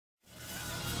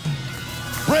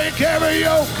Break every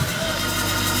yoke.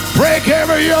 Break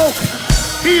every yoke.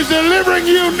 He's delivering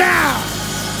you now.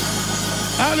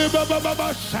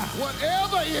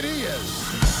 Whatever it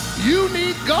is you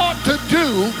need God to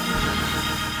do,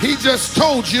 he just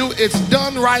told you it's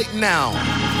done right now.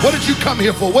 What did you come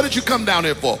here for? What did you come down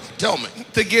here for? Tell me.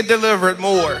 To get delivered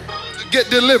more. To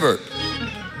get delivered.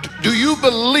 Do you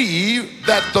believe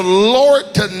that the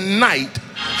Lord tonight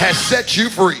has set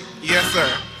you free? Yes,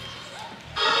 sir.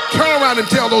 Turn around and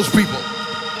tell those people.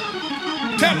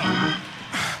 Tell them.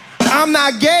 I'm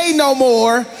not gay no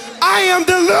more. I am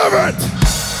delivered.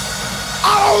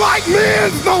 I don't like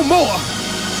men no more.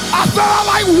 I said I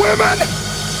like women.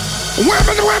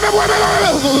 Women.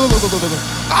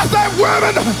 I said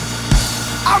women.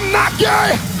 I'm not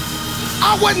gay.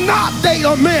 I would not date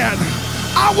a man.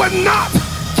 I would not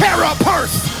carry a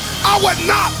purse. I would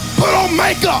not put on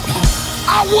makeup.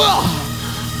 I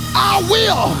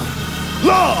will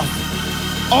love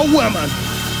a woman.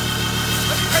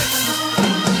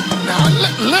 Now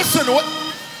listen,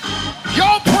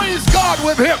 y'all praise God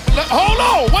with him. Hold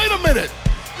on, wait a minute.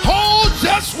 Hold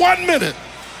just 1 minute.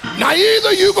 Now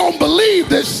either you gonna believe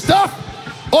this stuff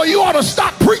or you ought to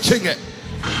stop preaching it.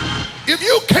 If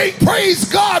you can't praise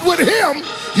God with him,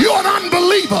 you're an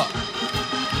unbeliever.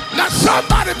 Now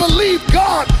somebody believe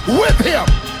God with him.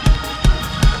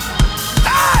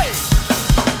 Hey!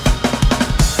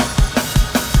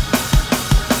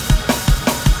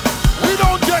 We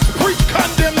don't just preach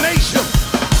condemnation.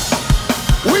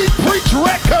 We preach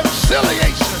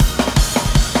reconciliation.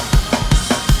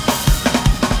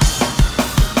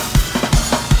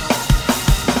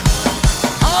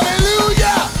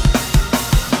 Hallelujah!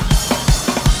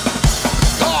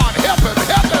 God, help him,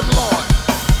 Lord.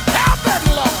 Help him,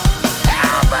 Lord.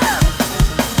 Help him.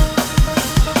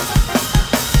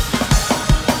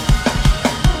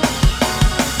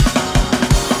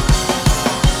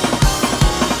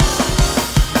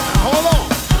 Now, hold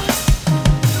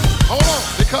on,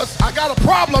 because I got a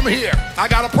problem here. I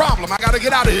got a problem. I got to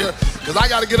get out of here because I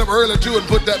got to get up early too and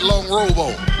put that long robe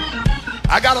on.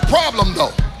 I got a problem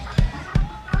though.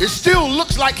 It still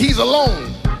looks like he's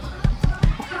alone.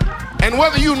 And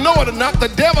whether you know it or not, the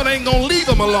devil ain't gonna leave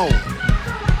him alone.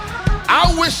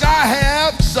 I wish I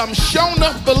had some shown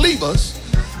up believers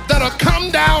that'll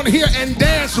come down here and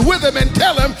dance with him and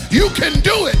tell him you can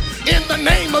do it in the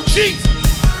name of Jesus.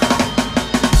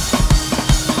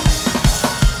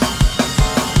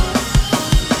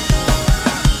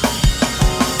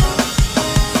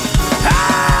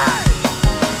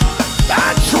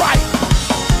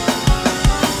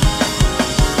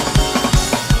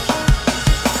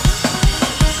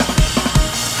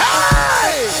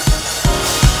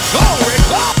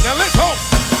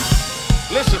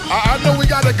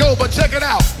 But check it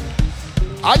out.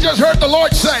 I just heard the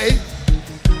Lord say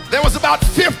there was about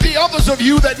 50 others of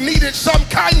you that needed some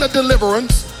kind of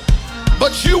deliverance,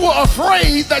 but you were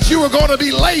afraid that you were going to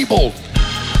be labeled.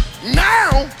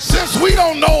 Now, since we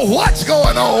don't know what's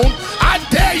going on, I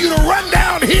dare you to run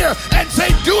down here and say,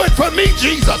 do it for me,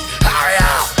 Jesus. Hurry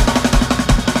up.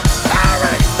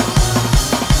 Hurry.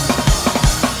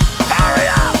 Hurry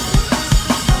up.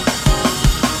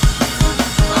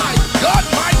 My God,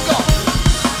 my God.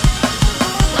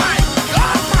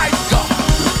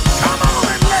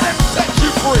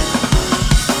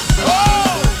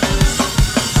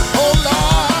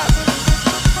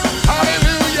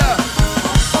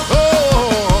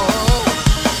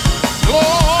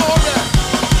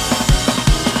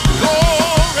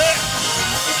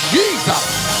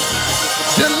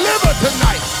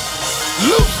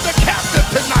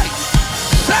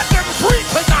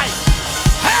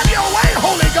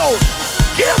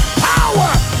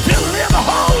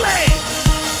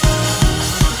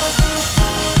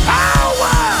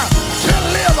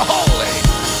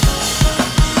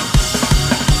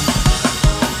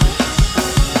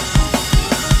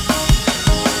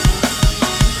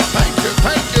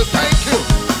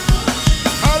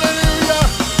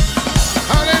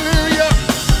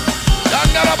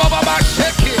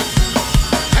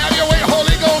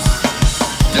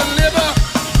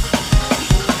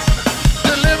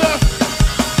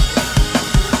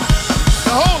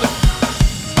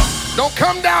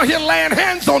 Here laying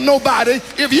hands on nobody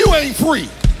if you ain't free.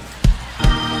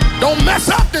 Don't mess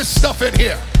up this stuff in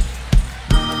here.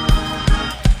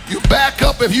 You back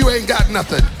up if you ain't got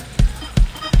nothing.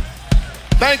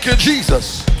 Thank you,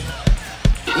 Jesus.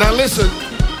 Now listen,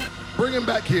 bring him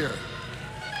back here.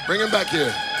 Bring him back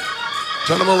here.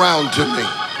 Turn him around to me.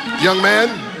 Young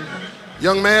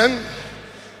man,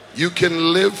 you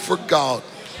can live for God.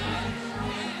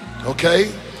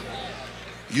 Okay?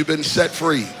 You've been set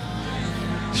free.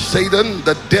 Satan,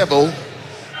 the devil,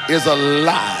 is a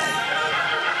lie.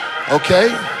 Okay?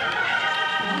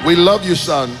 We love you,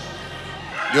 son.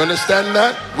 You understand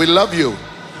that? We love you.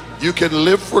 You can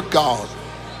live for God.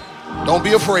 Don't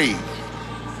be afraid.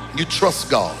 You trust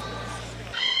God.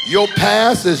 Your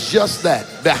past is just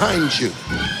that, behind you.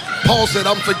 Paul said,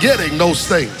 I'm forgetting those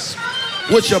things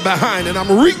which are behind, and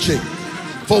I'm reaching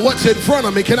for what's in front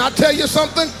of me. Can I tell you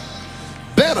something?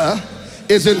 Better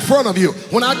is in front of you.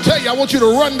 When I tell you, I want you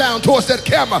to run down towards that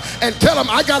camera and tell them,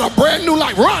 I got a brand new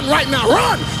life. Run right now.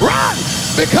 Run, run,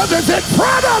 because it's in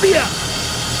front of you.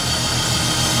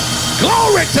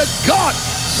 Glory to God.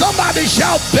 Somebody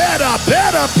shout better,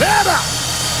 better, better.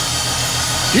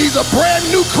 He's a brand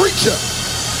new creature.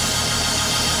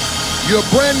 You're a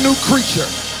brand new creature.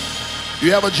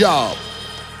 You have a job.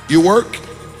 You work.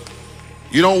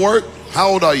 You don't work. How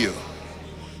old are you?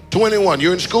 21.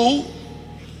 You're in school?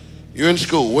 You're in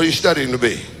school. What are you studying to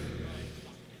be?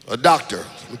 A doctor.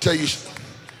 Let me tell you.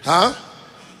 Huh?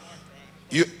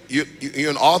 You're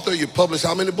an author. You publish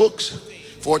how many books?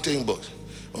 14 books.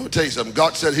 I'm going to tell you something.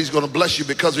 God said he's going to bless you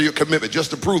because of your commitment.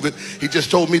 Just to prove it, he just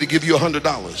told me to give you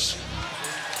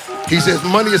 $100. He says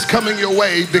money is coming your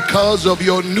way because of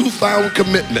your newfound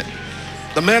commitment.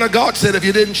 The man of God said if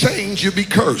you didn't change, you'd be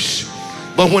cursed.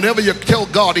 But whenever you tell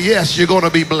God yes, you're going to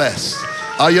be blessed.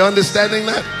 Are you understanding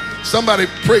that? Somebody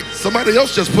pray. Somebody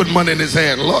else just put money in his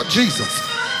hand. Lord Jesus,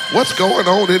 what's going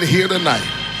on in here tonight?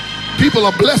 People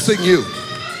are blessing you.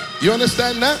 You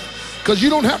understand that? Because you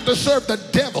don't have to serve the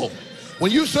devil.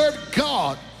 When you serve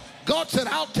God, God said,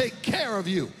 I'll take care of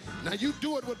you. Now you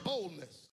do it with boldness.